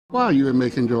Why are you in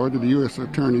Macon, Georgia, the U.S.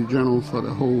 Attorney General for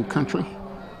the whole country?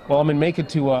 Well, I'm in Macon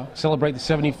to celebrate the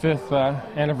 75th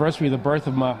anniversary of the birth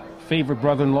of my favorite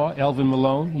brother-in-law, Elvin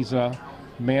Malone. He's a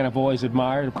man I've always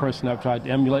admired, a person I've tried to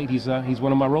emulate. He's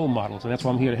one of my role models, and that's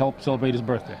why I'm here to help celebrate his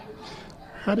birthday.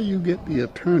 How do you get the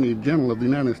Attorney General of the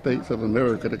United States of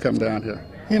America to come down here?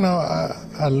 You know,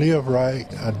 I live right,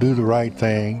 I do the right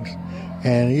things,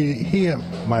 and he's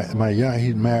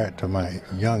married to my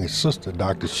youngest sister,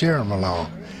 Dr. Sharon Malone,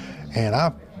 and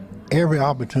every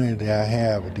opportunity I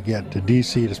have to get to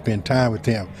D.C. to spend time with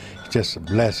him, it's just a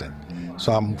blessing.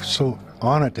 So I'm so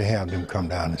honored to have them come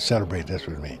down and celebrate this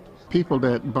with me. People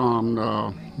that bombed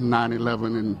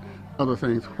 9/11 and other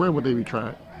things, where would they be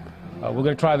tried? We're going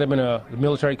to try them in the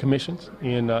military commissions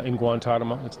in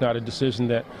Guantanamo. It's not a decision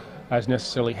that I was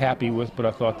necessarily happy with, but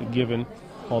I thought that given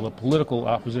all the political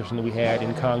opposition that we had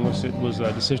in Congress, it was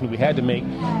a decision that we had to make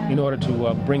in order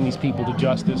to bring these people to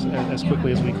justice as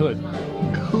quickly as we could.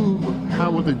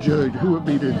 How would the judge, who would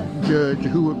be the judge,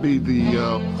 who would be the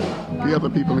other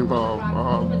people involved?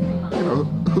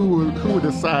 Who would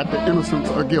decide the innocence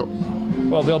or guilt?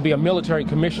 Well, there'll be a military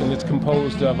commission that's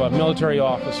composed of military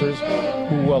officers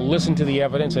who will listen to the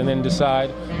evidence and then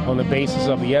decide on the basis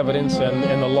of the evidence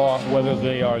and the law whether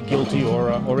they are guilty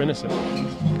or innocent.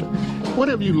 What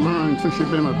have you learned since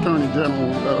you've been Attorney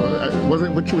General? Was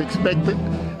it what you expected?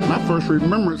 My first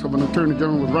remembrance of an Attorney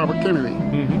General was Robert Kennedy,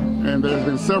 and there's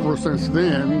been several since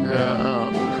then.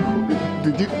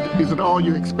 Is it all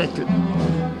you expected?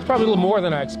 It's probably a little more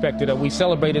than I expected. We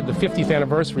celebrated the 50th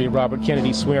anniversary of Robert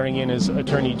Kennedy swearing in as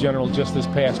Attorney General just this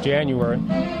past January,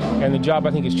 and the job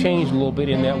I think has changed a little bit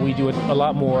in that we do it a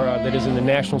lot more that is in the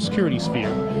national security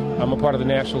sphere. I'm a part of the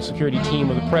national security team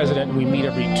of the President, and we meet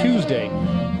every Tuesday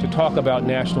to talk about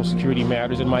national security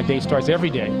matters, and my day starts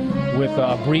every day with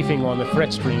a briefing on the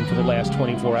threat stream for the last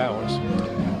 24 hours.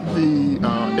 The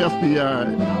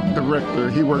FBI director,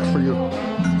 he works for you?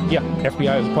 Yeah,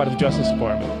 FBI is part of the Justice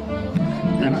Department.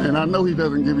 And I know he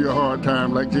doesn't give you a hard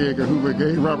time like J. Edgar Hoover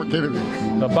gave Robert Kennedy.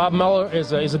 Bob Mueller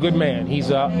is a good man. He's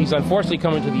unfortunately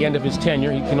coming to the end of his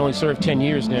tenure. He can only serve 10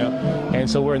 years now, and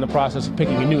so we're in the process of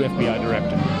picking a new FBI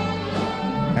director.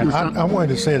 And I wanted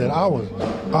to say that I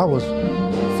was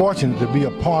fortunate to be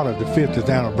a part of the 50th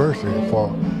anniversary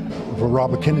for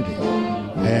Robert Kennedy,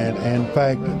 and in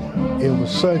fact, it was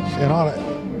such an honor.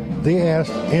 They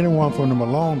asked anyone from the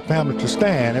Malone family to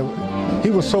stand.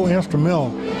 He was so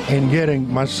instrumental in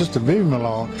getting my sister Vivian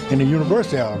Malone in the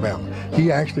University of Alabama.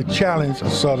 He actually challenged a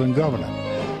Southern governor,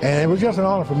 and it was just an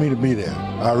honor for me to be there.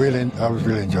 I was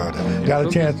really enjoyed it. Got a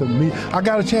chance to meet. I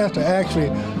got a chance to actually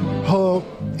hug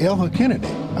Elvin Kennedy.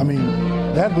 I mean,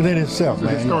 that within itself,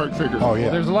 man. Historic figure. Oh yeah.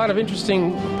 Well, there's a lot of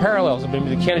interesting parallels. I mean,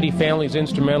 the Kennedy family is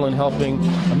instrumental in helping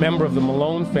a member of the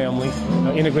Malone family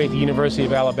integrate the University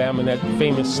of Alabama in that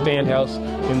famous stand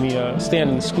in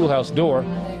the schoolhouse door.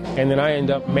 And then I end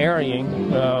up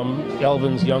marrying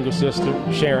Elvin's younger sister,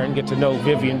 Sharon, get to know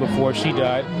Vivian before she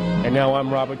died, and now I'm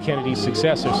Robert Kennedy's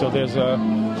successor. So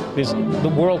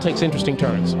the world takes interesting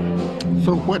turns.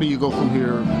 So where do you go from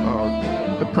here?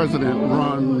 The president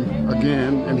runs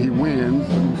again and he wins.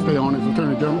 You stay on as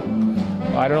Attorney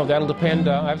General? I don't know. That'll depend.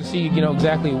 I have to see,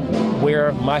 exactly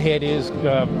where my head is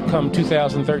come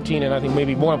 2013, and I think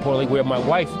maybe more importantly where my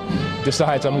wife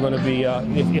decides I'm going to be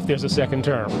if there's a second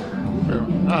term.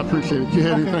 Yeah, I appreciate it. You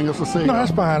had anything else to say? No,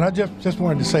 that's fine. I just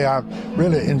wanted to say I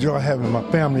really enjoy having my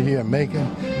family here in Macon,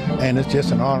 and it's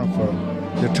just an honor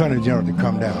for the Attorney General to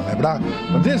come down there. But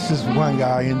this is one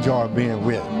guy I enjoy being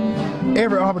with.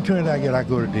 Every opportunity I get, I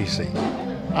go to D.C.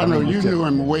 I know you knew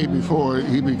him way before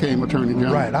he became Attorney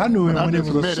General. Right, I knew him when he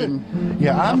was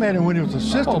I met him when he was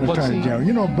Assistant Attorney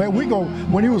General. But we go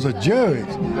when he was a judge.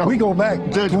 We go back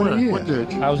 20 years. What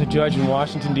judge? I was a judge in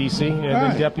Washington D.C. and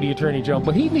then Deputy Attorney General.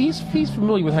 But he's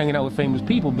familiar with hanging out with famous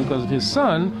people because of his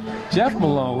son, Jeff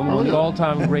Malone, one of the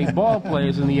all-time great ball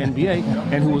players in the NBA,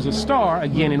 and who was a star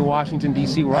again in Washington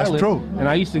D.C. where I live. True. And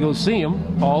I used to go see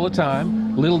him all the time.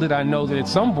 Little did I know that at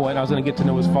some point I was going to get to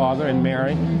know his father and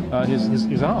marry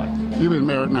his aunt. You've been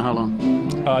married now how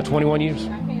long? 21 years.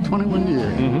 21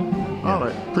 years. All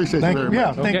right. Appreciate you very much.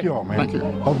 Yeah, thank you all, man. Thank you.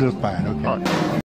 Hope this is fine. Okay. All right.